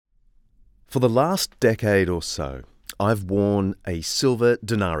For the last decade or so, I've worn a silver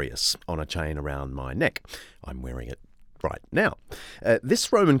denarius on a chain around my neck. I'm wearing it right now.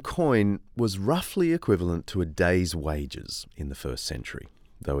 This Roman coin was roughly equivalent to a day's wages in the first century,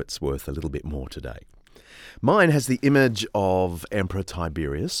 though it's worth a little bit more today. Mine has the image of Emperor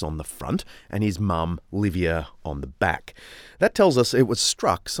Tiberius on the front and his mum Livia on the back. That tells us it was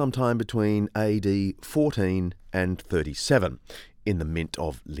struck sometime between AD 14 and 37 in the Mint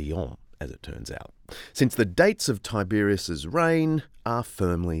of Lyon, as it turns out, since the dates of Tiberius's reign are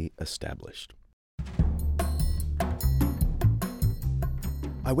firmly established.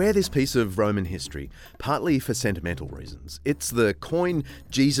 I wear this piece of Roman history partly for sentimental reasons. It's the coin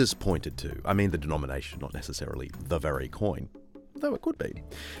Jesus pointed to. I mean the denomination, not necessarily the very coin, though it could be.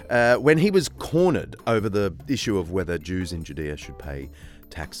 When he was cornered over the issue of whether Jews in Judea should pay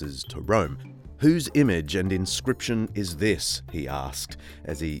taxes to Rome. Whose image and inscription is this? He asked,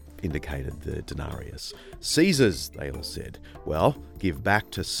 as he indicated the denarius. Caesar's, they all said. Well, give back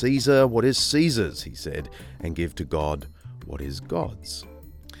to Caesar what is Caesar's, he said, and give to God what is God's.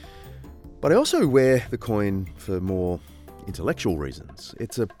 But I also wear the coin for more intellectual reasons.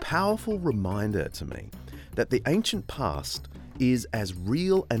 It's a powerful reminder to me that the ancient past is as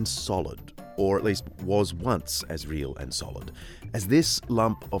real and solid, or at least was once as real and solid, as this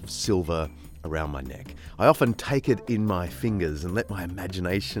lump of silver around my neck. I often take it in my fingers and let my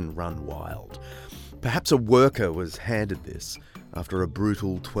imagination run wild. Perhaps a worker was handed this after a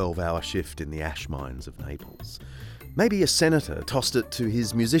brutal 12-hour shift in the ash mines of Naples. Maybe a senator tossed it to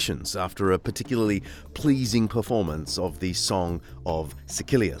his musicians after a particularly pleasing performance of the Song of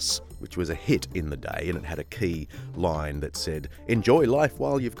Sicilius, which was a hit in the day, and it had a key line that said, "Enjoy life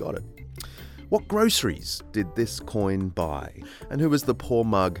while you've got it." What groceries did this coin buy? And who was the poor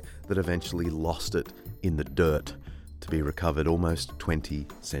mug that eventually lost it in the dirt to be recovered almost 20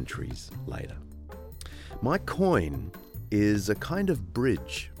 centuries later? My coin is a kind of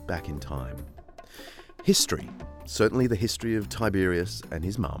bridge back in time. History, certainly the history of Tiberius and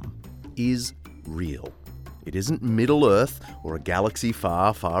his mum, is real. It isn't Middle-earth or a galaxy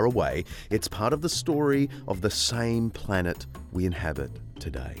far, far away. It's part of the story of the same planet we inhabit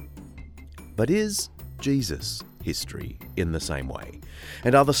today. But is Jesus history in the same way?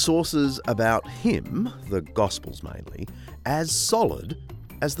 And are the sources about him, the Gospels mainly, as solid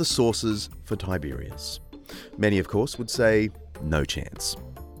as the sources for Tiberius? Many, of course, would say no chance.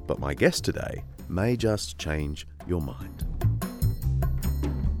 But my guest today may just change your mind.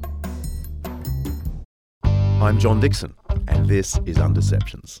 I'm John Dixon, and this is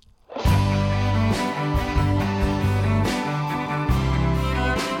Undeceptions.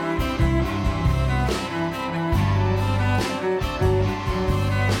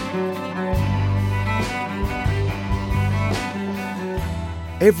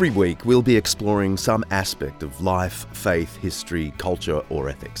 Every week, we'll be exploring some aspect of life, faith, history, culture, or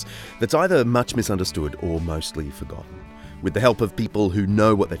ethics that's either much misunderstood or mostly forgotten. With the help of people who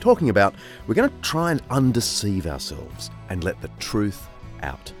know what they're talking about, we're going to try and undeceive ourselves and let the truth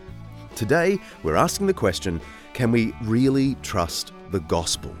out. Today, we're asking the question, can we really trust the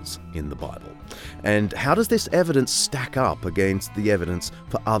Gospels in the Bible? And how does this evidence stack up against the evidence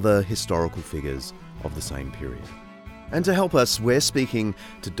for other historical figures of the same period? And to help us, we're speaking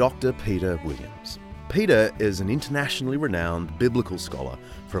to Dr. Peter Williams. Peter is an internationally renowned biblical scholar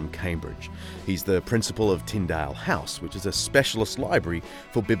from Cambridge. He's the principal of Tyndale House, which is a specialist library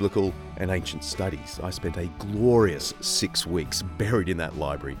for biblical and ancient studies. I spent a glorious 6 weeks buried in that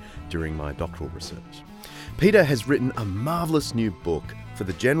library during my doctoral research. Peter has written a marvellous new book for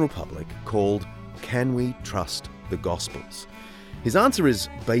the general public called Can We Trust the Gospels? His answer is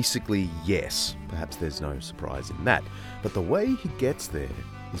basically yes. Perhaps there's no surprise in that. But the way he gets there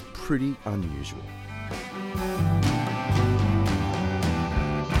is pretty unusual.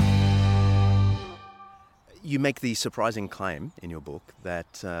 You make the surprising claim in your book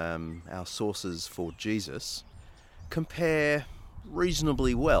that our sources for Jesus compare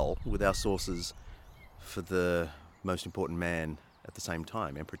reasonably well with our sources for the most important man at the same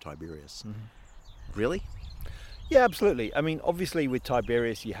time, Emperor Tiberius. Mm-hmm. Really? Yeah, absolutely. I mean, obviously with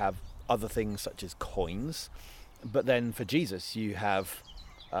Tiberius you have other things such as coins, but then for Jesus you have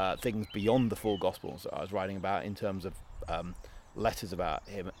things beyond the four Gospels that I was writing about in terms of letters about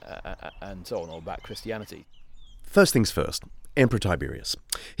him and so on, or about Christianity. First things first, Emperor Tiberius.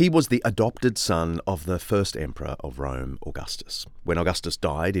 He was the adopted son of the first emperor of Rome, Augustus. When Augustus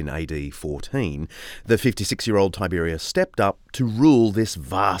died in AD 14, the 56-year-old Tiberius stepped up to rule this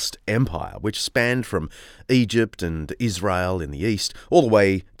vast empire, which spanned from Egypt and Israel in the east all the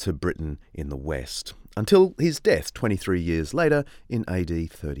way to Britain in the west, until his death 23 years later in AD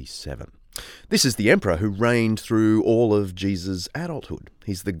 37. This is the emperor who reigned through all of Jesus' adulthood.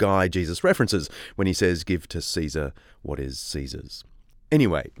 He's the guy Jesus references when he says, "Give to Caesar what is Caesar's."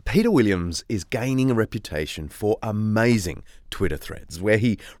 Anyway, Peter Williams is gaining a reputation for amazing Twitter threads where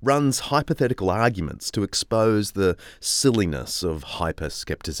he runs hypothetical arguments to expose the silliness of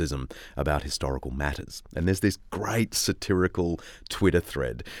hyper-skepticism about historical matters. And there's this great satirical Twitter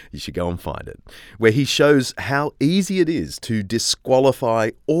thread, you should go and find it, where he shows how easy it is to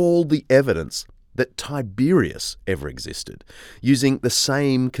disqualify all the evidence that Tiberius ever existed, using the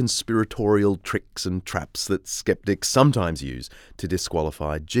same conspiratorial tricks and traps that skeptics sometimes use to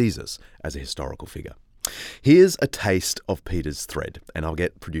disqualify Jesus as a historical figure. Here's a taste of Peter's thread, and I'll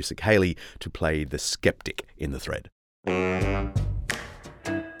get producer Kaylee to play the skeptic in the thread.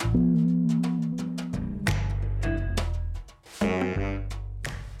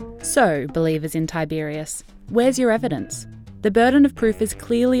 So, believers in Tiberius, where's your evidence? The burden of proof is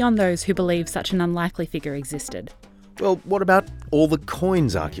clearly on those who believe such an unlikely figure existed. Well, what about all the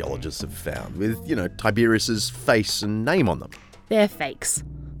coins archaeologists have found with, Tiberius's face and name on them? They're fakes.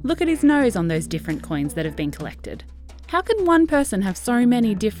 Look at his nose on those different coins that have been collected. How can one person have so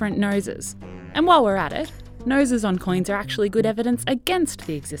many different noses? And while we're at it, noses on coins are actually good evidence against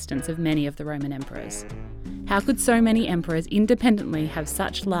the existence of many of the Roman emperors. How could so many emperors independently have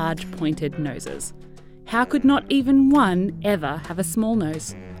such large pointed noses? How could not even one ever have a small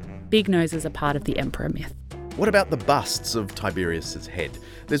nose? Big noses are part of the emperor myth. What about the busts of Tiberius's head?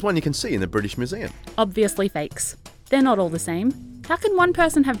 There's one you can see in the British Museum. Obviously fakes. They're not all the same. How can one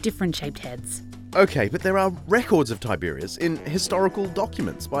person have different shaped heads? Okay, but there are records of Tiberius in historical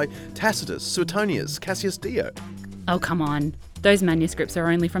documents by Tacitus, Suetonius, Cassius Dio. Oh, come on. Those manuscripts are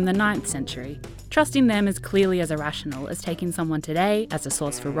only from the 9th century. Trusting them is clearly as irrational as taking someone today as a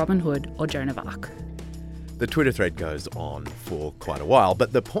source for Robin Hood or Joan of Arc. The Twitter thread goes on for quite a while,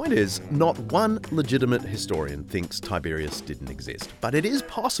 but the point is, not one legitimate historian thinks Tiberius didn't exist. But it is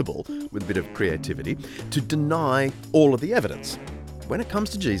possible, with a bit of creativity, to deny all of the evidence. When it comes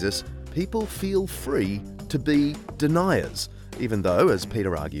to Jesus, people feel free to be deniers, even though, as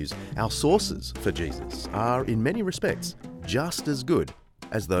Peter argues, our sources for Jesus are, in many respects, just as good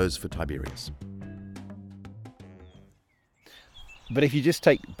as those for Tiberius. But if you just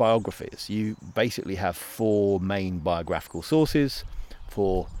take biographies, you basically have 4 main biographical sources.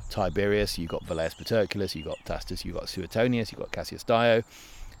 For Tiberius, you've got Velleius Paterculus, you've got Tacitus, you've got Suetonius, you've got Cassius Dio,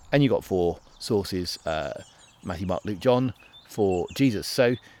 and you've got 4 sources, Matthew, Mark, Luke, John, for Jesus.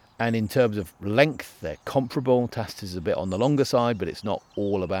 So, and in terms of length, they're comparable. Tacitus is a bit on the longer side, but it's not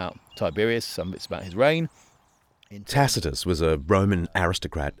all about Tiberius. Some of it's about his reign. Tacitus was a Roman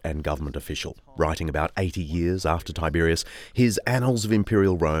aristocrat and government official, writing about 80 years after Tiberius. His Annals of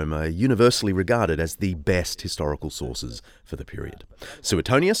Imperial Rome are universally regarded as the best historical sources for the period.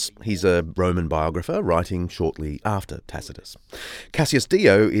 Suetonius, he's a Roman biographer writing shortly after Tacitus. Cassius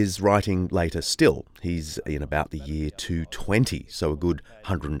Dio is writing later still. He's in about the year 220, so a good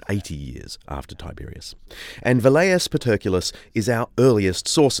 180 years after Tiberius. And Velleius Paterculus is our earliest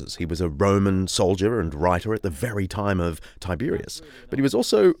sources. He was a Roman soldier and writer at the very time of Tiberius, but he was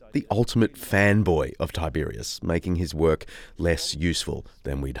also the ultimate fanboy of Tiberius, making his work less useful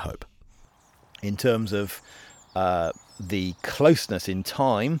than we'd hope. In terms of the closeness in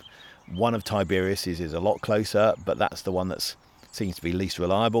time, one of Tiberius is a lot closer, but that's the one that seems to be least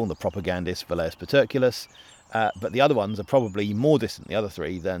reliable, the propagandist Velleius Paterculus. But the other ones are probably more distant, the other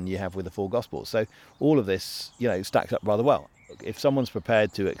 3, than you have with the 4 Gospels. So all of this, stacks up rather well. If someone's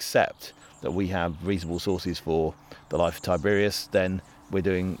prepared to accept that we have reasonable sources for the life of Tiberius, then we're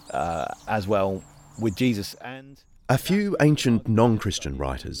doing as well with Jesus. And a few ancient non-Christian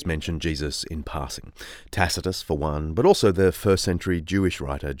writers mention Jesus in passing. Tacitus, for one, but also the first-century Jewish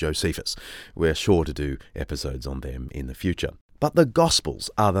writer Josephus. We're sure to do episodes on them in the future. But the Gospels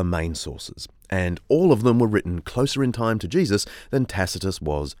are the main sources, and all of them were written closer in time to Jesus than Tacitus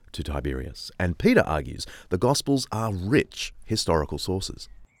was to Tiberius. And Peter argues the Gospels are rich historical sources.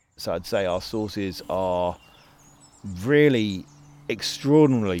 So I'd say our sources are really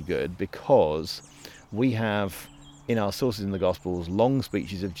extraordinarily good because we have in our sources in the Gospels long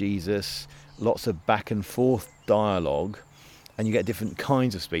speeches of Jesus, lots of back and forth dialogue, and you get different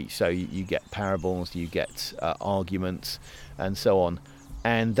kinds of speech. So you get parables, you get arguments, and so on.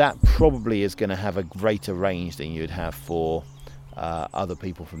 And that probably is going to have a greater range than you'd have for other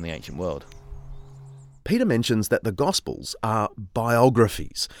people from the ancient world. Peter mentions that the Gospels are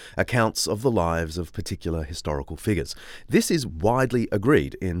biographies, accounts of the lives of particular historical figures. This is widely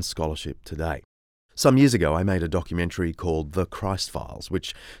agreed in scholarship today. Some years ago, I made a documentary called The Christ Files,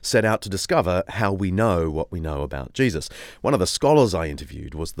 which set out to discover how we know what we know about Jesus. One of the scholars I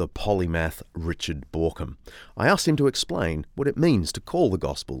interviewed was the polymath Richard Bauckham. I asked him to explain what it means to call the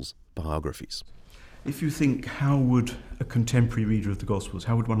Gospels biographies. If you think, how would a contemporary reader of the Gospels,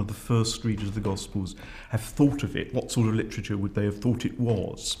 how would one of the first readers of the Gospels have thought of it? What sort of literature would they have thought it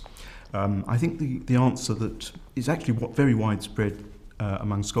was? I think the answer that is actually very widespread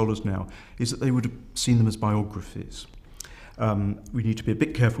among scholars now is that they would have seen them as biographies. We need to be a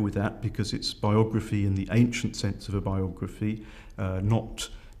bit careful with that because it's biography in the ancient sense of a biography, not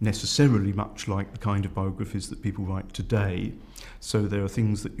necessarily much like the kind of biographies that people write today. So there are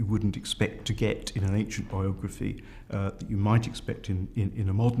things that you wouldn't expect to get in an ancient biography that you might expect in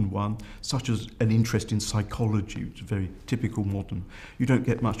a modern one, such as an interest in psychology, which is very typical modern. You don't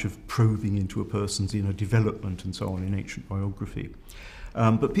get much of probing into a person's inner development and so on in ancient biography.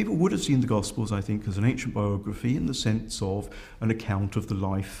 But people would have seen the Gospels, I think, as an ancient biography in the sense of an account of the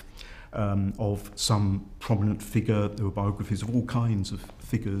life of some prominent figure. There were biographies of all kinds of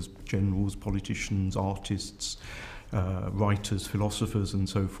figures, generals, politicians, artists, writers, philosophers, and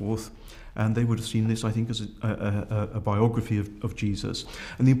so forth. And they would have seen this, I think, as a biography of Jesus.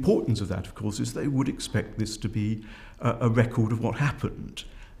 And the importance of that, of course, is they would expect this to be a record of what happened.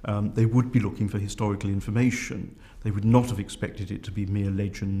 They would be looking for historical information. They would not have expected it to be mere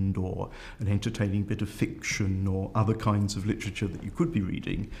legend or an entertaining bit of fiction or other kinds of literature that you could be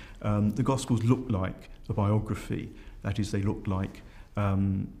reading. The Gospels look like a biography. That is, they look like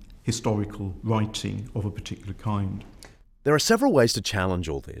historical writing of a particular kind. There are several ways to challenge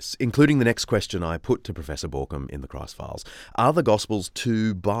all this, including the next question I put to Professor Bauckham in the Christ Files. Are the Gospels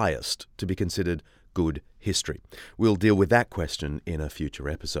too biased to be considered good history? We'll deal with that question in a future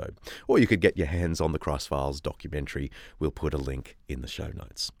episode. Or you could get your hands on the Christ Files documentary. We'll put a link in the show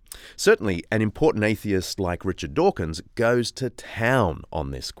notes. Certainly, an important atheist like Richard Dawkins goes to town on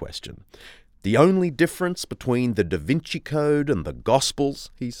this question. The only difference between the Da Vinci Code and the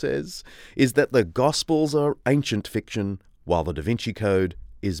Gospels, he says, is that the Gospels are ancient fiction while the Da Vinci Code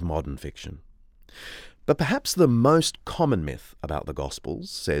is modern fiction. But perhaps the most common myth about the Gospels,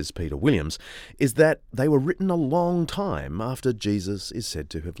 says Peter Williams, is that they were written a long time after Jesus is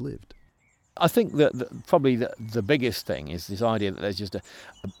said to have lived. I think that probably the biggest thing is this idea that there's just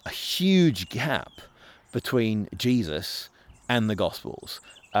a huge gap between Jesus and the Gospels,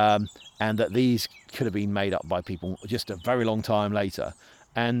 and that these could have been made up by people just a very long time later.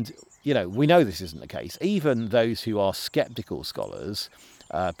 And, you know, we know this isn't the case. Even those who are sceptical scholars,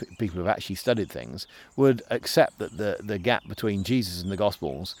 people who have actually studied things, would accept that the gap between Jesus and the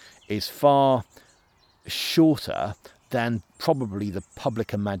Gospels is far shorter than probably the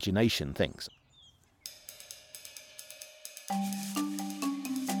public imagination thinks.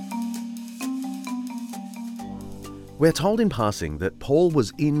 We're told in passing that Paul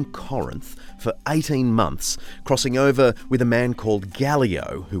was in Corinth for 18 months, crossing over with a man called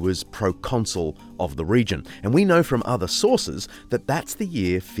Gallio, who was proconsul of the region. And we know from other sources that that's the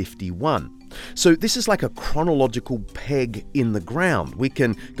year 51. So this is like a chronological peg in the ground. We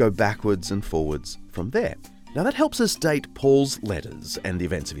can go backwards and forwards from there. Now that helps us date Paul's letters and the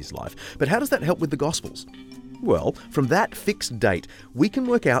events of his life. But how does that help with the Gospels? Well, from that fixed date, we can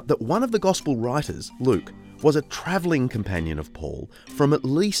work out that one of the Gospel writers, Luke, was a travelling companion of Paul from at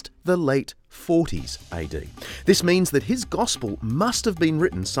least the late 40s AD. This means that his Gospel must have been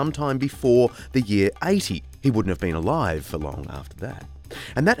written sometime before the year 80. He wouldn't have been alive for long after that.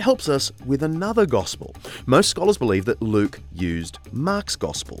 And that helps us with another Gospel. Most scholars believe that Luke used Mark's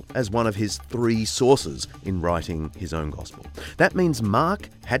Gospel as one of his 3 sources in writing his own Gospel. That means Mark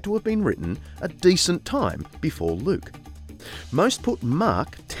had to have been written a decent time before Luke. Most put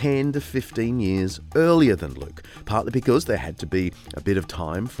Mark 10 to 15 years earlier than Luke, partly because there had to be a bit of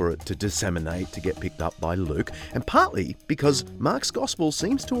time for it to disseminate to get picked up by Luke, and partly because Mark's Gospel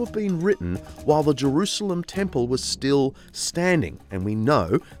seems to have been written while the Jerusalem temple was still standing, and we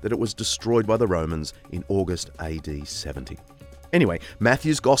know that it was destroyed by the Romans in August AD 70. Anyway,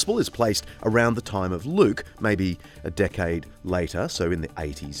 Matthew's Gospel is placed around the time of Luke, maybe a decade later, so in the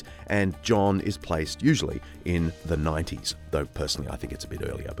 80s, and John is placed usually in the 90s, though personally I think it's a bit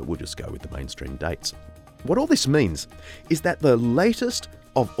earlier, but we'll just go with the mainstream dates. What all this means is that the latest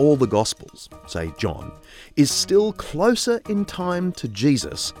of all the Gospels, say John, is still closer in time to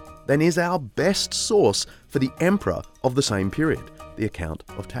Jesus than is our best source for the emperor of the same period, the account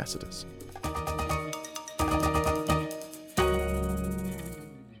of Tacitus.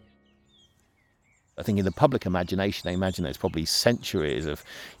 I think in the public imagination, they imagine there's probably centuries of,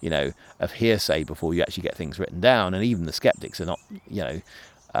 of hearsay before you actually get things written down. And even the skeptics are not,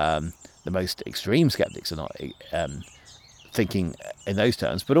 the most extreme skeptics are not thinking in those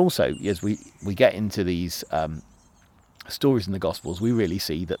terms. But also, as we get into these stories in the Gospels, we really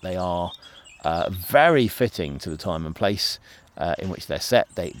see that they are very fitting to the time and place in which they're set.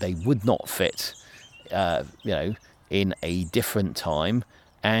 They would not fit, in a different time,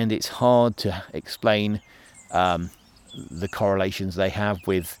 and it's hard to explain the correlations they have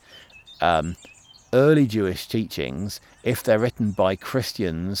with early Jewish teachings if they're written by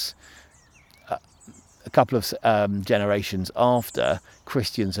Christians a couple of generations after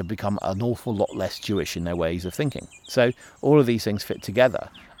Christians have become an awful lot less Jewish in their ways of thinking. So all of these things fit together.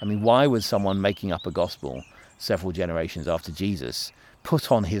 I mean, why would someone making up a gospel several generations after Jesus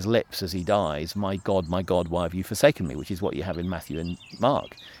put on his lips as he dies, my God, why have you forsaken me?" which is what you have in Matthew and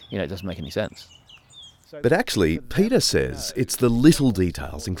Mark. It doesn't make any sense. But actually, Peter says it's the little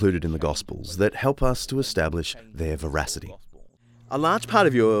details included in the Gospels that help us to establish their veracity. A large part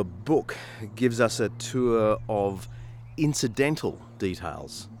of your book gives us a tour of incidental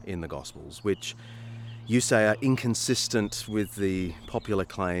details in the Gospels, which you say are inconsistent with the popular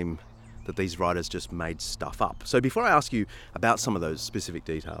claim that these writers just made stuff up. So before I ask you about some of those specific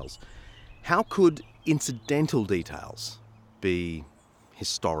details, how could incidental details be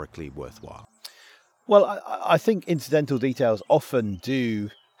historically worthwhile? Well, I think incidental details often do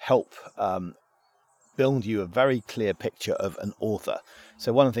help build you a very clear picture of an author.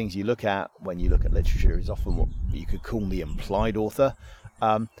 So one of the things you look at when you look at literature is often what you could call the implied author.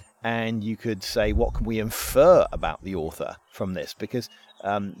 And you could say, what can we infer about the author from this? Because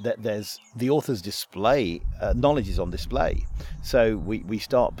there's the author's display, knowledge is on display. So we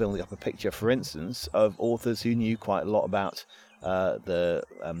start building up a picture, for instance, of authors who knew quite a lot about the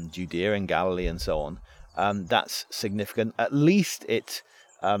Judea and Galilee and so on. That's significant. At least it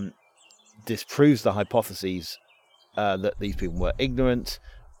disproves the hypotheses that these people were ignorant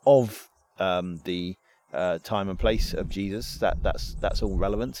of the time and place of Jesus. That's all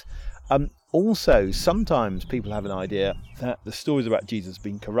relevant. Also, sometimes people have an idea that the stories about Jesus have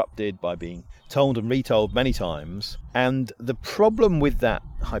been corrupted by being told and retold many times. And the problem with that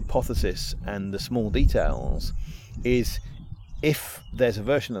hypothesis and the small details is if there's a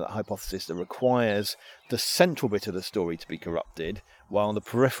version of that hypothesis that requires the central bit of the story to be corrupted, while the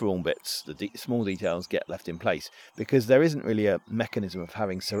peripheral bits, the small details, get left in place, because there isn't really a mechanism of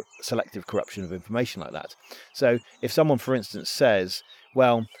having selective corruption of information like that. So if someone, for instance, says,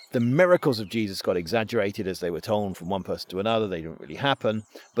 well, the miracles of Jesus got exaggerated as they were told from one person to another, they didn't really happen,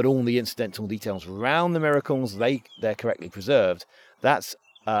 but all the incidental details around the miracles, they're correctly preserved, that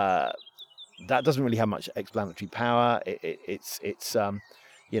doesn't really have much explanatory power. It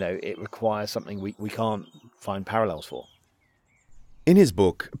requires something we can't find parallels for. In his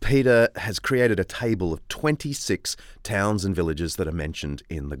book, Peter has created a table of 26 towns and villages that are mentioned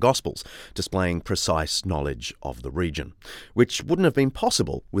in the Gospels, displaying precise knowledge of the region, which wouldn't have been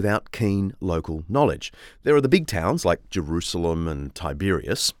possible without keen local knowledge. There are the big towns like Jerusalem and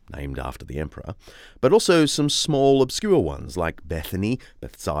Tiberias, named after the emperor, but also some small obscure ones like Bethany,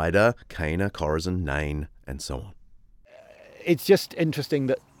 Bethsaida, Cana, Chorazin, Nain, and so on. It's just interesting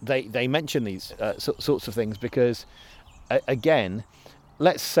that they mention these sorts of things because, again,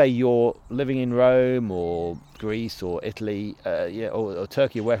 let's say you're living in Rome or Greece or Italy or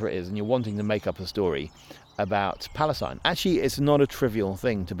Turkey or wherever it is, and you're wanting to make up a story about Palestine. Actually, it's not a trivial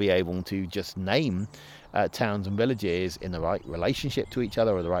thing to be able to just name towns and villages in the right relationship to each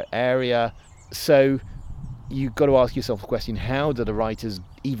other or the right area. So you've got to ask yourself the question, how do the writers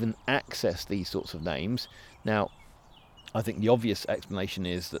even access these sorts of names? Now, I think the obvious explanation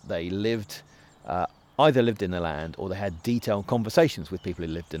is that they either lived in the land or they had detailed conversations with people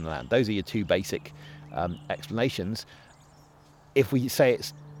who lived in the land. Those are your two basic explanations. If we say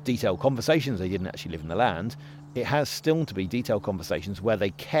it's detailed conversations, they didn't actually live in the land, it has still to be detailed conversations where they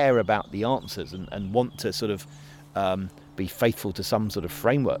care about the answers and want to sort of be faithful to some sort of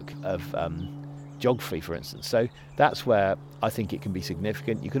framework of geography, for instance. So that's where I think it can be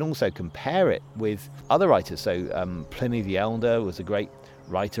significant. You can also compare it with other writers. So Pliny the Elder was a great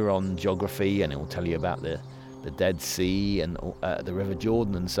writer on geography, and it will tell you about the Dead Sea and the River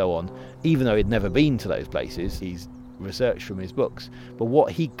Jordan and so on. Even though he'd never been to those places, he's researched from his books. But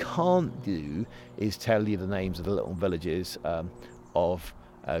what he can't do is tell you the names of the little villages of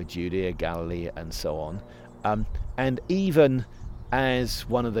Judea, Galilee, and so on. And even as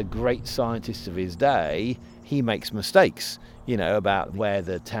one of the great scientists of his day, he makes mistakes, about where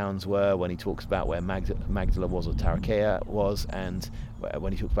the towns were when he talks about where Magdala was or Tarichaea was, and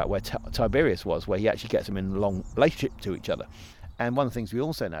when he talks about where Tiberias was, where he actually gets them in a long relationship to each other. And one of the things we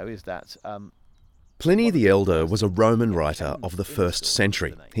also know is that Pliny the Elder was a Roman writer of the 1st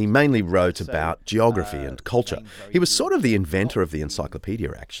century. He mainly wrote about geography and culture. He was sort of the inventor of the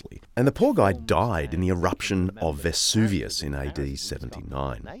encyclopedia, actually. And the poor guy died in the eruption of Vesuvius in AD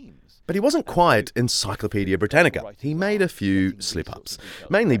 79. But he wasn't quite Encyclopaedia Britannica. He made a few slip-ups,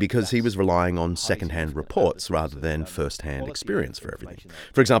 mainly because he was relying on second-hand reports rather than first-hand experience for everything.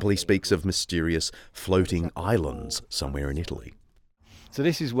 For example, he speaks of mysterious floating islands somewhere in Italy. So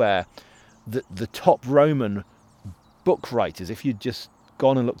this is where the top Roman book writers, if you'd just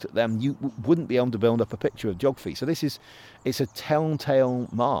gone and looked at them, you wouldn't be able to build up a picture of geography. So it's a telltale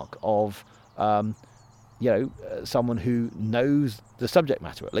mark of someone who knows the subject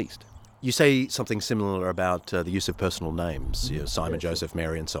matter at least. You say something similar about the use of personal names, Simon, Joseph,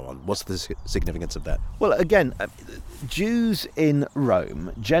 Mary, and so on. What's the significance of that? Well, again, Jews in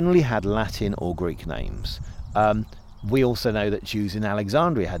Rome generally had Latin or Greek names. We also know that Jews in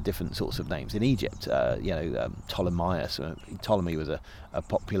Alexandria had different sorts of names. In Egypt, Ptolemaeus, Ptolemy was a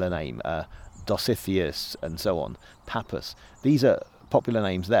popular name, Dositheus, and so on, Pappus. These are popular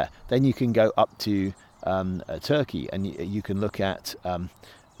names there. Then you can go up to Turkey, and you can look at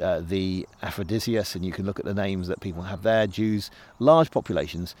the Aphrodisias, and you can look at the names that people have there. Jews, large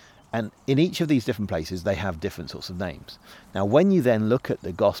populations, and in each of these different places they have different sorts of names. Now when you then look at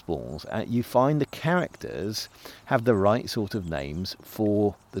the Gospels, you find the characters have the right sort of names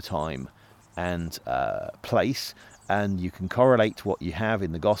for the time and place, and you can correlate what you have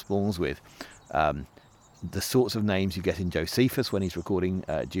in the Gospels with the sorts of names you get in Josephus when he's recording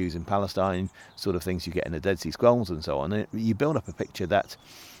Jews in Palestine, sort of things you get in the Dead Sea Scrolls and so on. And you build up a picture that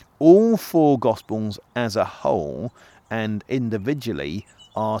all 4 Gospels as a whole and individually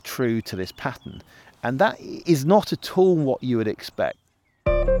are true to this pattern. And that is not at all what you would expect.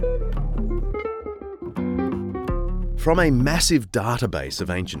 From a massive database of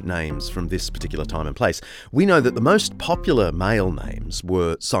ancient names from this particular time and place, we know that the most popular male names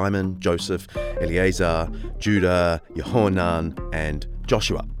were Simon, Joseph, Eleazar, Judah, Yohanan, and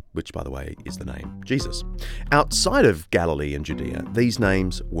Joshua, which, by the way, is the name Jesus. Outside of Galilee and Judea, these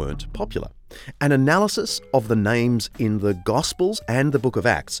names weren't popular. An analysis of the names in the Gospels and the Book of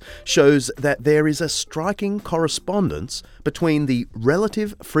Acts shows that there is a striking correspondence between the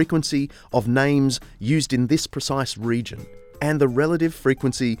relative frequency of names used in this precise region and the relative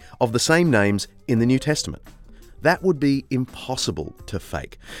frequency of the same names in the New Testament. That would be impossible to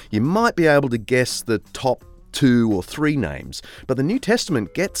fake. You might be able to guess the top 2 or 3 names, but the New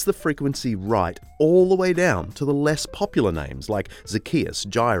Testament gets the frequency right all the way down to the less popular names like Zacchaeus,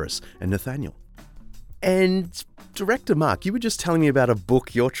 Jairus, and Nathaniel. And Director Mark, you were just telling me about a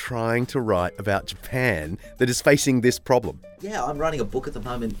book you're trying to write about Japan that is facing this problem. Yeah, I'm writing a book at the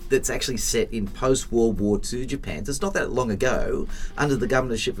moment that's actually set in post-World War II Japan. So it's not that long ago, under the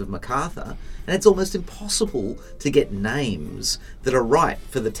governorship of MacArthur, and it's almost impossible to get names that are right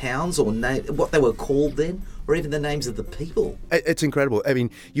for the towns or what they were called then, or even the names of the people. It's incredible. I mean,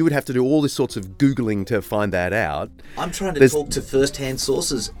 you would have to do all this sorts of Googling to find that out. I'm trying to talk to first-hand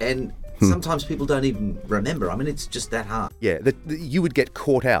sources, and sometimes people don't even remember. I mean, it's just that hard. Yeah, you would get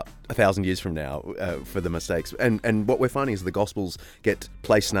caught out 1,000 years from now for the mistakes. And what we're finding is the Gospels get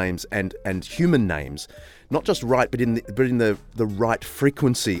place names and human names, not just right, but in the right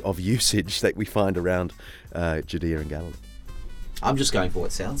frequency of usage that we find around Judea and Galilee. I'm just going for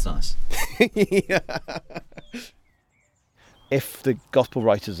what sounds nice. Yeah. If the Gospel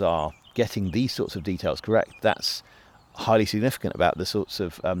writers are getting these sorts of details correct, that's highly significant about the sorts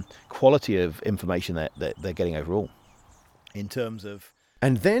of quality of information that they're getting overall. In terms of...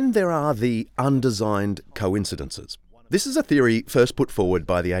 And then there are the undesigned coincidences. This is a theory first put forward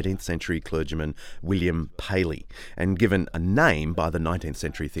by the 18th century clergyman William Paley and given a name by the 19th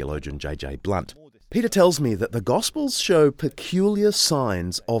century theologian J.J. Blunt. Peter tells me that the Gospels show peculiar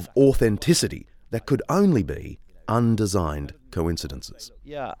signs of authenticity that could only be undesigned coincidences.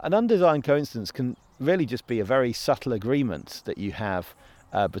 Yeah, an undesigned coincidence can really just be a very subtle agreement that you have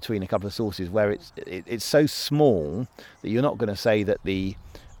between a couple of sources where it's so small that you're not going to say that the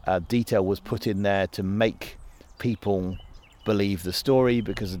detail was put in there to make people believe the story,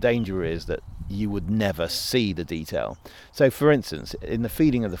 because the danger is that you would never see the detail. So for instance, in the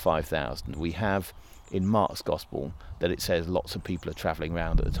feeding of the 5,000, we have in Mark's Gospel that it says lots of people are travelling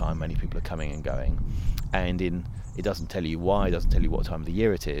around at the time, many people are coming and going, and it doesn't tell you why, it doesn't tell you what time of the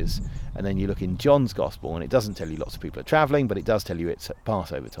year it is. And then you look in John's Gospel and it doesn't tell you lots of people are travelling, but it does tell you it's at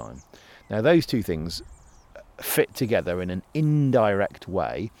Passover time. Now those two things fit together in an indirect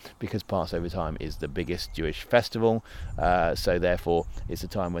way because Passover time is the biggest Jewish festival, so therefore it's the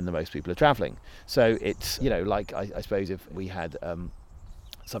time when the most people are travelling. So it's, like I suppose if we had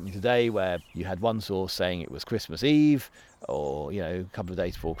something today where you had one source saying it was Christmas Eve, or a couple of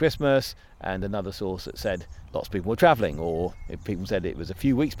days before Christmas, and another source that said lots of people were travelling, or if people said it was a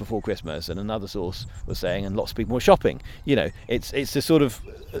few weeks before Christmas, and another source was saying and lots of people were shopping. It's the sort of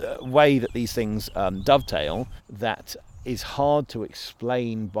way that these things dovetail that is hard to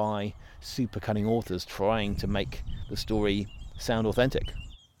explain by super cunning authors trying to make the story sound authentic.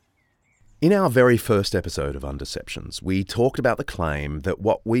 In our very first episode of Undeceptions, we talked about the claim that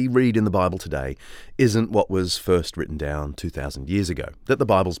what we read in the Bible today isn't what was first written down 2,000 years ago, that the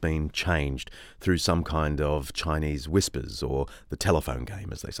Bible's been changed through some kind of Chinese whispers or the telephone game,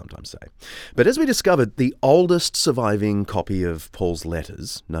 as they sometimes say. But as we discovered, the oldest surviving copy of Paul's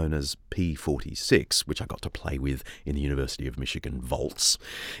letters, known as P46, which I got to play with in the University of Michigan vaults,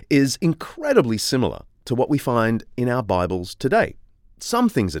 is incredibly similar to what we find in our Bibles today. Some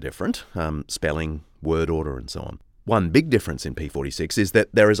things are different, spelling, word order and so on. One big difference in P46 is that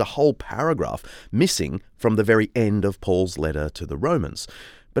there is a whole paragraph missing from the very end of Paul's letter to the Romans.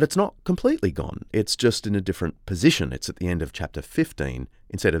 But it's not completely gone. It's just in a different position. It's at the end of chapter 15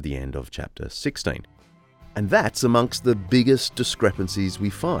 instead of the end of chapter 16. And that's amongst the biggest discrepancies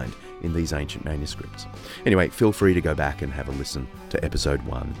we find in these ancient manuscripts. Anyway, feel free to go back and have a listen to episode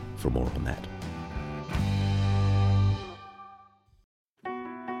 1 for more on that.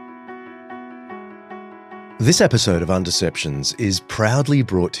 This episode of Undeceptions is proudly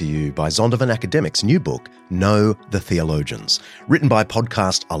brought to you by Zondervan Academic's new book, Know the Theologians, written by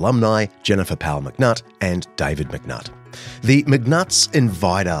podcast alumni Jennifer Powell-McNutt and David McNutt. The McNutts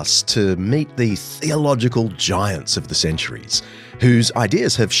invite us to meet the theological giants of the centuries, whose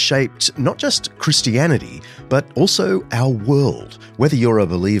ideas have shaped not just Christianity, but also our world, whether you're a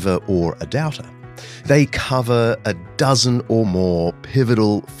believer or a doubter. They cover a dozen or more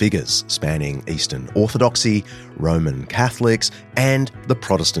pivotal figures spanning Eastern Orthodoxy, Roman Catholics, and the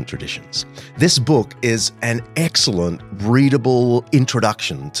Protestant traditions. This book is an excellent, readable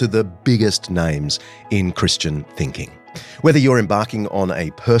introduction to the biggest names in Christian thinking. Whether you're embarking on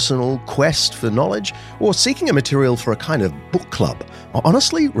a personal quest for knowledge or seeking a material for a kind of book club, I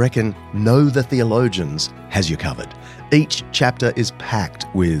honestly reckon Know the Theologians has you covered. Each chapter is packed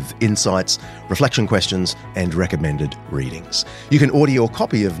with insights, reflection questions, and recommended readings. You can order your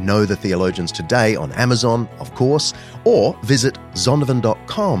copy of Know the Theologians today on Amazon, of course, or visit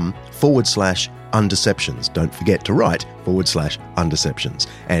zondervan.com/undeceptions. Don't forget to write /undeceptions,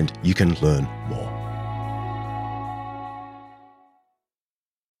 and you can learn more.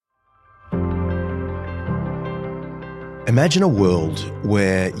 Imagine a world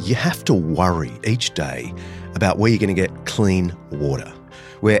where you have to worry each day about where you're going to get clean water,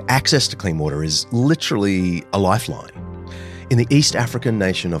 where access to clean water is literally a lifeline. In the East African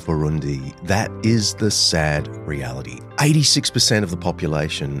nation of Burundi, that is the sad reality. 86% of the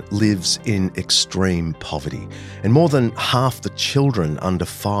population lives in extreme poverty, and more than half the children under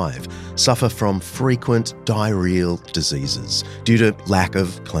 5 suffer from frequent diarrheal diseases due to lack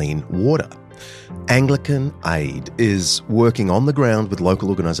of clean water. Anglican Aid is working on the ground with local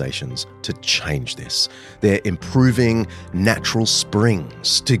organisations to change this. They're improving natural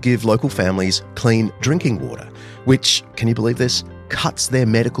springs to give local families clean drinking water, which, can you believe this, cuts their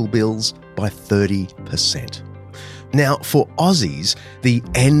medical bills by 30%. Now, for Aussies, the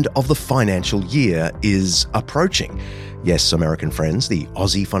end of the financial year is approaching. Yes, American friends, the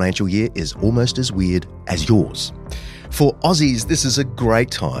Aussie financial year is almost as weird as yours. For Aussies, this is a great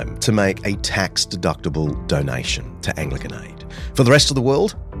time to make a tax-deductible donation to Anglican Aid. For the rest of the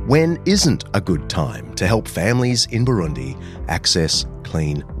world, when isn't a good time to help families in Burundi access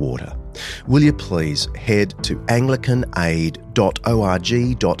clean water? Will you please head to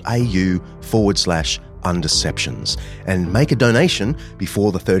anglicanaid.org.au/undeceptions and make a donation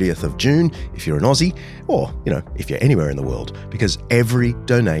before the 30th of June if you're an Aussie, or, if you're anywhere in the world, because every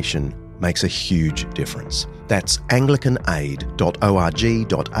donation makes a huge difference. That's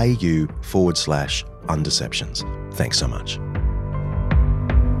anglicanaid.org.au/undeceptions. Thanks so much.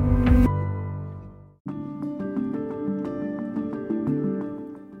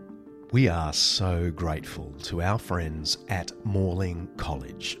 We are so grateful to our friends at Morling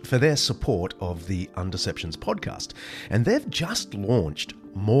College for their support of the Undeceptions podcast. And they've just launched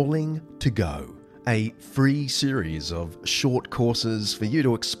Morling to Go, a free series of short courses for you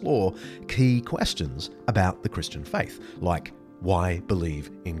to explore key questions about the Christian faith, like why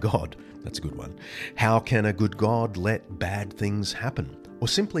believe in God? That's a good one. How can a good God let bad things happen? Or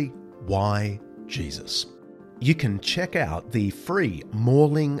simply, why Jesus? You can check out the free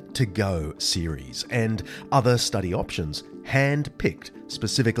Morling to Go series and other study options hand-picked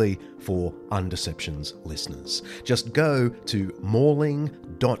specifically for Undeceptions listeners. Just go to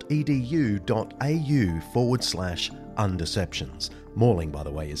morling.edu.au/undeceptions. Morling, by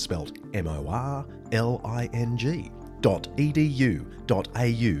the way, is spelt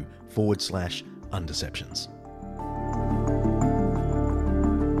morling.edu.au/undeceptions.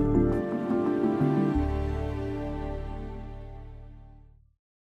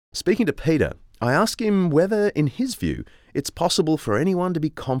 Speaking to Peter, I ask him whether, in his view, it's possible for anyone to be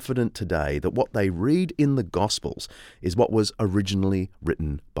confident today that what they read in the Gospels is what was originally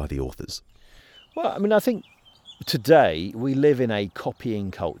written by the authors. Well, I mean, I think today we live in a copying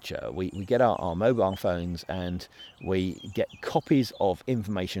culture. We get our mobile phones and we get copies of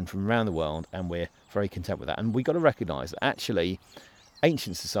information from around the world, and we're very content with that. And we've got to recognise that actually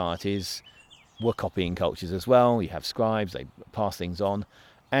ancient societies were copying cultures as well. You have scribes, they pass things on.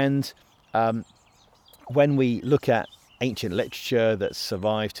 And when we look at ancient literature that's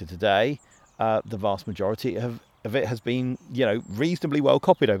survived to today, the vast majority of it has been, reasonably well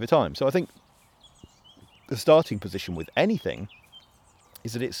copied over time. So I think the starting position with anything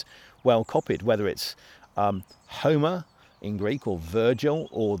is that it's well copied, whether it's Homer in Greek or Virgil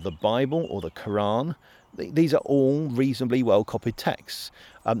or the Bible or the Quran. These are all reasonably well copied texts.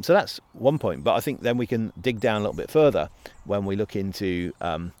 So that's one point. But I think then we can dig down a little bit further when we look into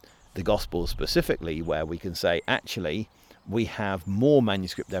the Gospels specifically, where we can say, actually, we have more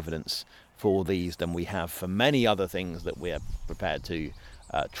manuscript evidence for these than we have for many other things that we're prepared to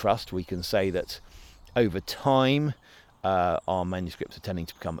trust. We can say that over time, our manuscripts are tending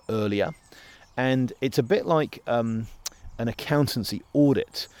to become earlier. And it's a bit like an accountancy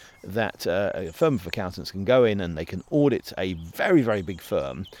audit, that a firm of accountants can go in and they can audit a very, very big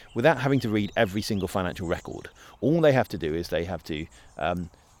firm without having to read every single financial record. All they have to do is they have to,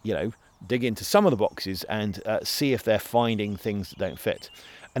 dig into some of the boxes and see if they're finding things that don't fit.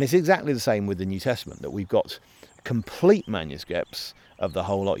 And it's exactly the same with the New Testament, that we've got complete manuscripts of the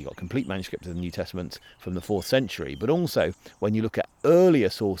whole lot. You've got complete manuscripts of the New Testament from the 4th century, but also when you look at earlier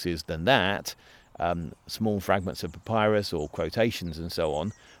sources than that, small fragments of papyrus or quotations and so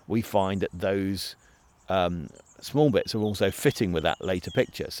on, we find that those small bits are also fitting with that later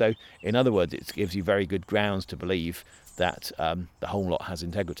picture. So in other words, it gives you very good grounds to believe that the whole lot has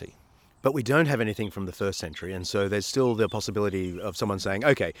integrity. But we don't have anything from the 1st century, and so there's still the possibility of someone saying,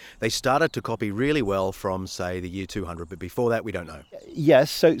 okay, they started to copy really well from, say, the year 200, but before that we don't know.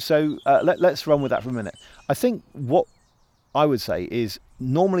 Yes, so let's run with that for a minute. I think what I would say is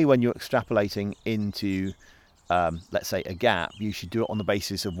normally when you're extrapolating into, let's say, a gap, you should do it on the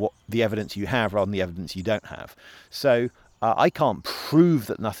basis of what the evidence you have rather than the evidence you don't have. So I can't prove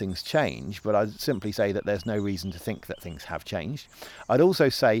that nothing's changed, but I'd simply say that there's no reason to think that things have changed. I'd also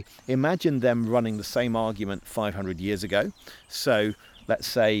say, imagine them running the same argument 500 years ago. So let's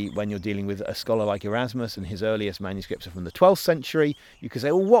say when you're dealing with a scholar like Erasmus and his earliest manuscripts are from the 12th century, you could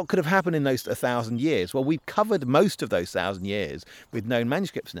say, well, what could have happened in those 1,000 years? Well, we've covered most of those 1,000 years with known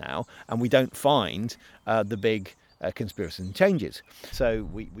manuscripts now, and we don't find the big conspiracy and changes. So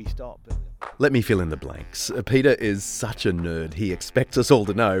we start building. Let me fill in the blanks. Peter is such a nerd, he expects us all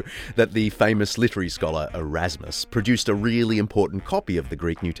to know that the famous literary scholar Erasmus produced a really important copy of the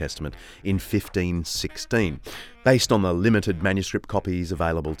Greek New Testament in 1516. Based on the limited manuscript copies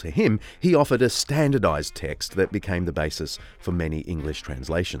available to him, he offered a standardised text that became the basis for many English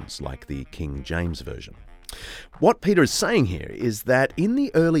translations, like the King James Version. What Peter is saying here is that in the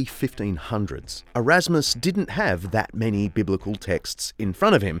early 1500s, Erasmus didn't have that many biblical texts in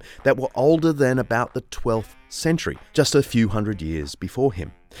front of him that were older than about the 12th century, just a few hundred years before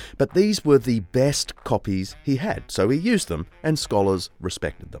him. But these were the best copies he had, so he used them, and scholars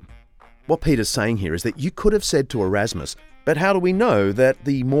respected them. What Peter's saying here is that you could have said to Erasmus, but how do we know that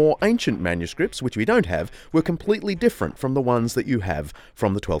the more ancient manuscripts, which we don't have, were completely different from the ones that you have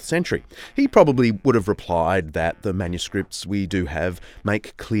from the 12th century? He probably would have replied that the manuscripts we do have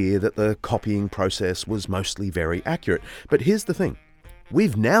make clear that the copying process was mostly very accurate. But here's the thing.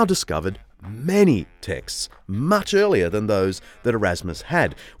 We've now discovered many texts much earlier than those that Erasmus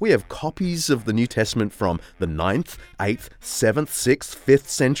had. We have copies of the New Testament from the 9th, 8th, 7th, 6th, 5th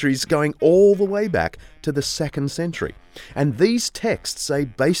centuries going all the way back to the 2nd century. And these texts say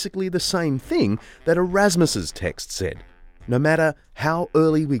basically the same thing that Erasmus's text said. No matter how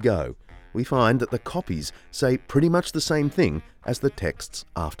early we go, we find that the copies say pretty much the same thing as the texts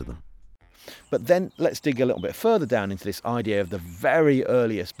after them. But then let's dig a little bit further down into this idea of the very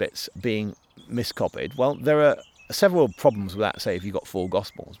earliest bits being miscopied. Well, there are several problems with that, say, if you've got 4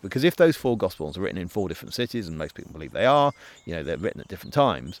 Gospels. Because if those 4 Gospels are written in 4 different cities, and most people believe they are, they're written at different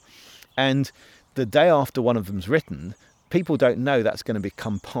times, and the day after one of them's written, people don't know that's going to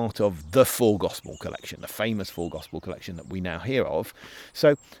become part of the full gospel collection, the famous full gospel collection that we now hear of.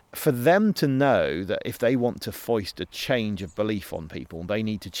 So for them to know that if they want to foist a change of belief on people, they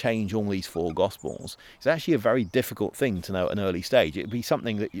need to change all these four gospels, it's actually a very difficult thing to know at an early stage. It'd be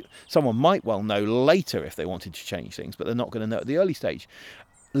something that someone might well know later if they wanted to change things, but they're not going to know at the early stage.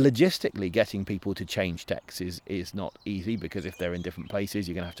 Logistically, getting people to change texts is not easy, because if they're in different places,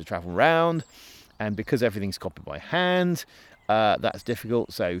 you're going to have to travel around. And because everything's copied by hand, that's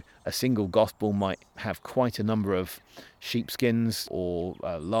difficult. So a single gospel might have quite a number of sheepskins or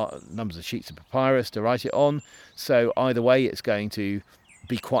numbers of sheets of papyrus to write it on. So either way, it's going to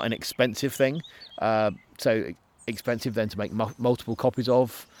be quite an expensive thing. So expensive then to make multiple copies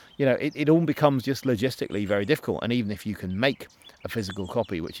of. It all becomes just logistically very difficult. And even if you can make a physical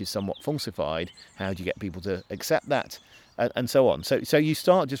copy which is somewhat falsified, how do you get people to accept that? And so on. So you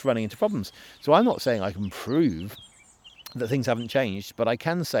start just running into problems. So I'm not saying I can prove that things haven't changed, but I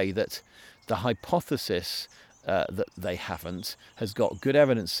can say that the hypothesis that they haven't has got good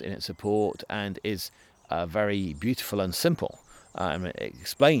evidence in its support and is very beautiful and simple. It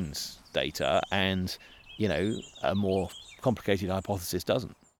explains data, and a more complicated hypothesis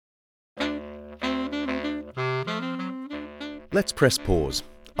doesn't. Let's press pause.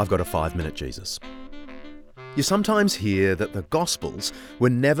 I've got a 5-minute Jesus. You sometimes hear that the Gospels were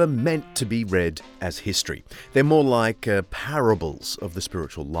never meant to be read as history. They're more like parables of the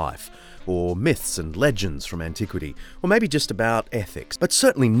spiritual life, or myths and legends from antiquity, or maybe just about ethics, but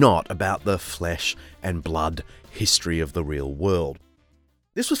certainly not about the flesh and blood history of the real world.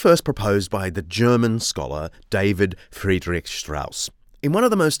 This was first proposed by the German scholar David Friedrich Strauss. In one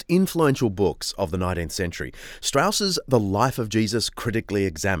of the most influential books of the 19th century, Strauss's The Life of Jesus Critically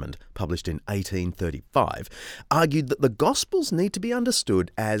Examined, published in 1835, argued that the Gospels need to be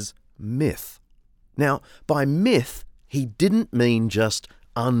understood as myth. Now, by myth, he didn't mean just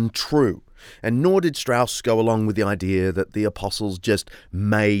untrue, and nor did Strauss go along with the idea that the apostles just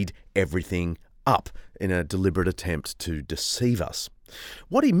made everything up in a deliberate attempt to deceive us.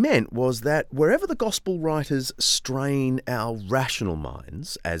 What he meant was that wherever the gospel writers strain our rational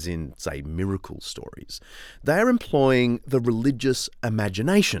minds, as in, say, miracle stories, they are employing the religious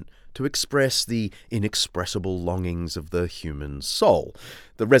imagination to express the inexpressible longings of the human soul.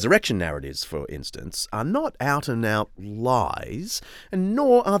 The resurrection narratives, for instance, are not out-and-out lies, and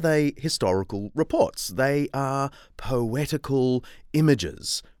nor are they historical reports. They are poetical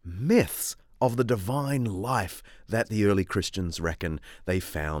images, myths, of the divine life that the early Christians reckon they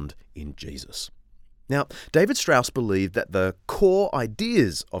found in Jesus. Now, David Strauss believed that the core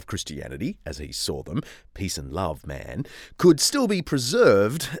ideas of Christianity, as he saw them, peace and love, man, could still be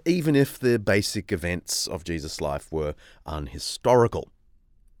preserved even if the basic events of Jesus' life were unhistorical.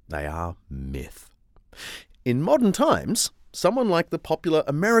 They are myth. In modern times, someone like the popular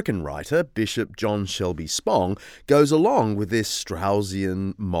American writer Bishop John Shelby Spong goes along with this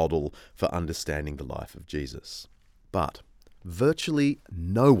Straussian model for understanding the life of Jesus. But virtually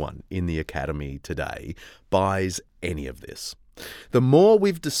no one in the academy today buys any of this. The more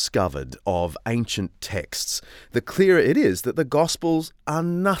we've discovered of ancient texts, the clearer it is that the Gospels are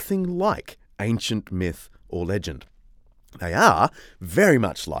nothing like ancient myth or legend. They are very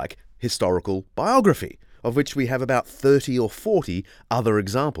much like historical biography, of which we have about 30 or 40 other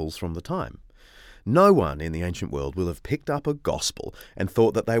examples from the time. No one in the ancient world will have picked up a gospel and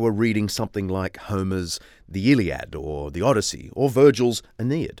thought that they were reading something like Homer's The Iliad or the Odyssey or Virgil's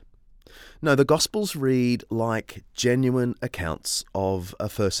Aeneid. No, the Gospels read like genuine accounts of a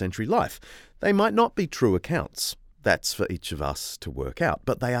first century life. They might not be true accounts. That's for each of us to work out,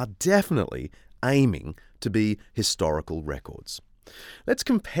 but they are definitely aiming to be historical records. Let's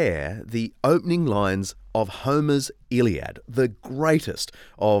compare the opening lines of Homer's Iliad, the greatest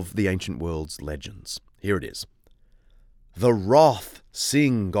of the ancient world's legends. Here it is. The wrath,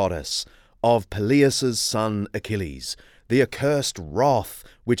 sing, goddess, of Peleus' son Achilles, the accursed wrath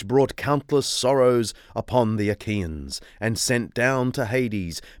which brought countless sorrows upon the Achaeans, and sent down to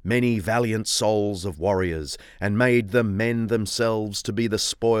Hades many valiant souls of warriors, and made the men themselves to be the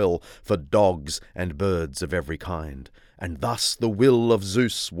spoil for dogs and birds of every kind. And thus the will of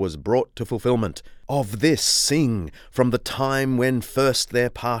Zeus was brought to fulfilment. Of this sing, from the time when first there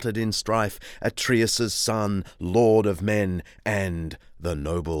parted in strife Atreus' son, lord of men, and the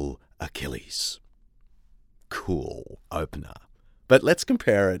noble Achilles. Cool opener. But let's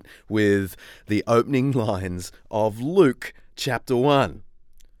compare it with the opening lines of Luke chapter 1.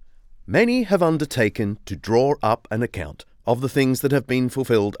 Many have undertaken to draw up an account of the things that have been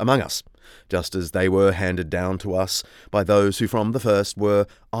fulfilled among us, just as they were handed down to us by those who from the first were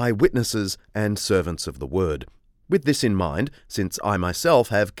eyewitnesses and servants of the word. With this in mind, since I myself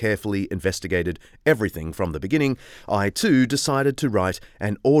have carefully investigated everything from the beginning, I too decided to write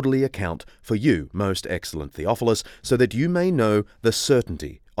an orderly account for you, most excellent Theophilus, so that you may know the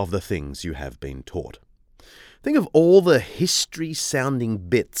certainty of the things you have been taught. Think of all the history-sounding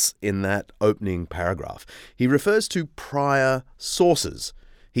bits in that opening paragraph. He refers to prior sources.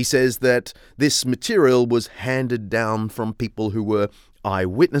 He says that this material was handed down from people who were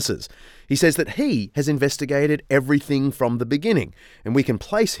eyewitnesses. He says that he has investigated everything from the beginning, and we can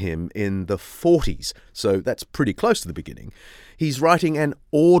place him in the 40s, so that's pretty close to the beginning. He's writing an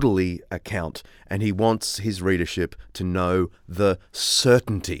orderly account, and he wants his readership to know the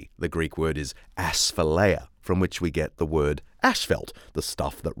certainty. The Greek word is asphaleia, from which we get the word asphalt, the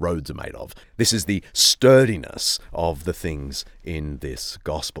stuff that roads are made of. This is the sturdiness of the things in this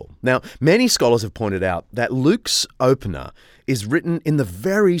gospel. Now, many scholars have pointed out that Luke's opener is written in the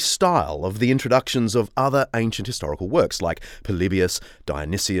very style of the introductions of other ancient historical works like Polybius,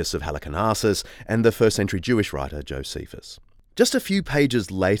 Dionysius of Halicarnassus, and the first century Jewish writer Josephus. Just a few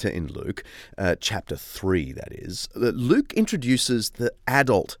pages later in Luke, chapter 3 that is, Luke introduces the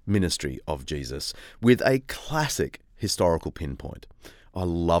adult ministry of Jesus with a classic historical pinpoint. I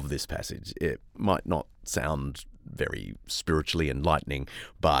love this passage. It might not sound very spiritually enlightening,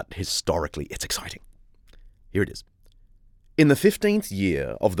 but historically it's exciting. Here it is. In the 15th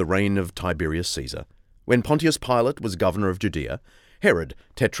year of the reign of Tiberius Caesar, when Pontius Pilate was governor of Judea, Herod,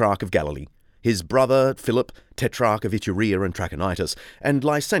 tetrarch of Galilee, his brother Philip, tetrarch of Iturea and Trachonitis, and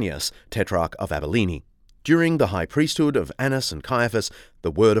Lysanias, tetrarch of Abilene. During the high priesthood of Annas and Caiaphas,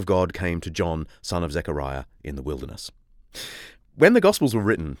 the word of God came to John, son of Zechariah, in the wilderness. When the Gospels were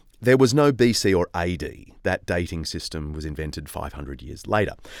written, there was no BC or AD. That dating system was invented 500 years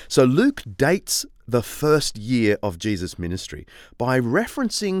later. So Luke dates the first year of Jesus' ministry by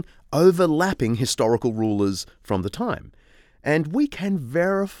referencing overlapping historical rulers from the time. And we can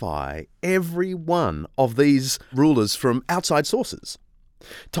verify every one of these rulers from outside sources.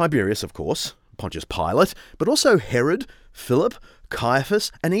 Tiberius, of course, Pontius Pilate, but also Herod, Philip,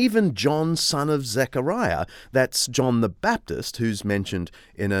 Caiaphas, and even John, son of Zechariah. That's John the Baptist, who's mentioned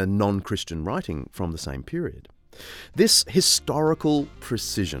in a non-Christian writing from the same period. This historical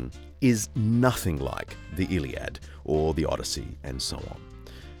precision is nothing like the Iliad or the Odyssey and so on.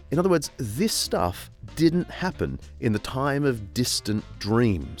 In other words, this stuff didn't happen in the time of distant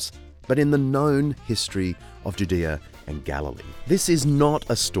dreams, but in the known history of Judea and Galilee. This is not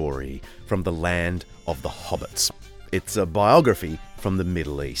a story from the land of the hobbits. It's a biography from the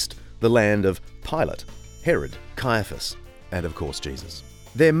Middle East, the land of Pilate, Herod, Caiaphas, and of course Jesus.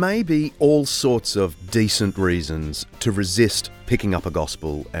 There may be all sorts of decent reasons to resist picking up a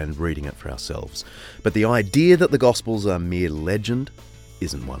gospel and reading it for ourselves, but the idea that the gospels are mere legend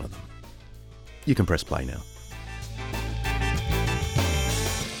isn't one of them. You can press play now.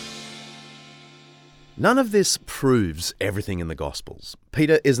 None of this proves everything in the Gospels.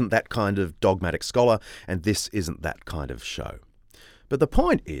 Peter isn't that kind of dogmatic scholar, and this isn't that kind of show. But the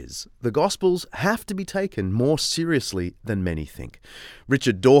point is, the Gospels have to be taken more seriously than many think.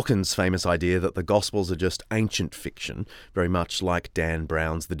 Richard Dawkins' famous idea that the Gospels are just ancient fiction, very much like Dan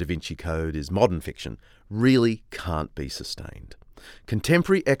Brown's The Da Vinci Code is modern fiction, really can't be sustained.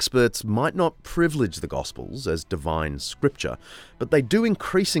 Contemporary experts might not privilege the Gospels as divine scripture, but they do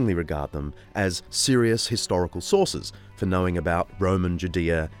increasingly regard them as serious historical sources for knowing about Roman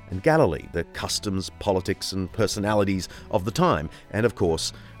Judea and Galilee, the customs, politics and personalities of the time, and of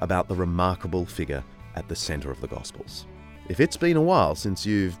course about the remarkable figure at the centre of the Gospels. If it's been a while since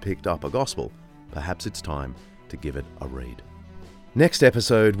you've picked up a Gospel, perhaps it's time to give it a read. Next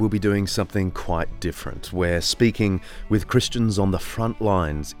episode, we'll be doing something quite different. We're speaking with Christians on the front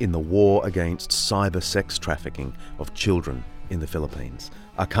lines in the war against cyber sex trafficking of children in the Philippines,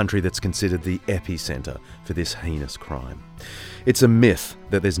 a country that's considered the epicenter for this heinous crime. It's a myth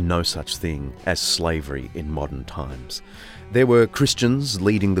that there's no such thing as slavery in modern times. There were Christians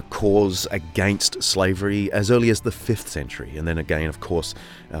leading the cause against slavery as early as the 5th century, and then again, of course,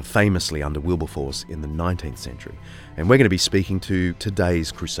 famously under Wilberforce in the 19th century. And we're going to be speaking to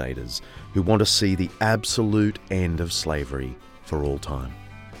today's crusaders who want to see the absolute end of slavery for all time.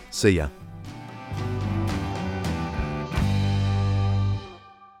 See ya.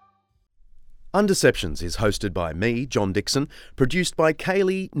 Undeceptions is hosted by me, John Dixon, produced by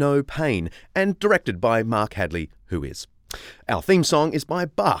Kaylee No Payne, and directed by Mark Hadley, who is. Our theme song is by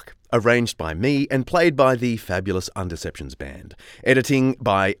Bach, arranged by me and played by the fabulous Undeceptions band. Editing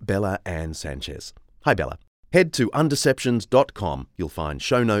by Bella Ann Sanchez. Hi Bella. Head to undeceptions.com. You'll find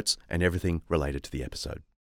show notes and everything related to the episode.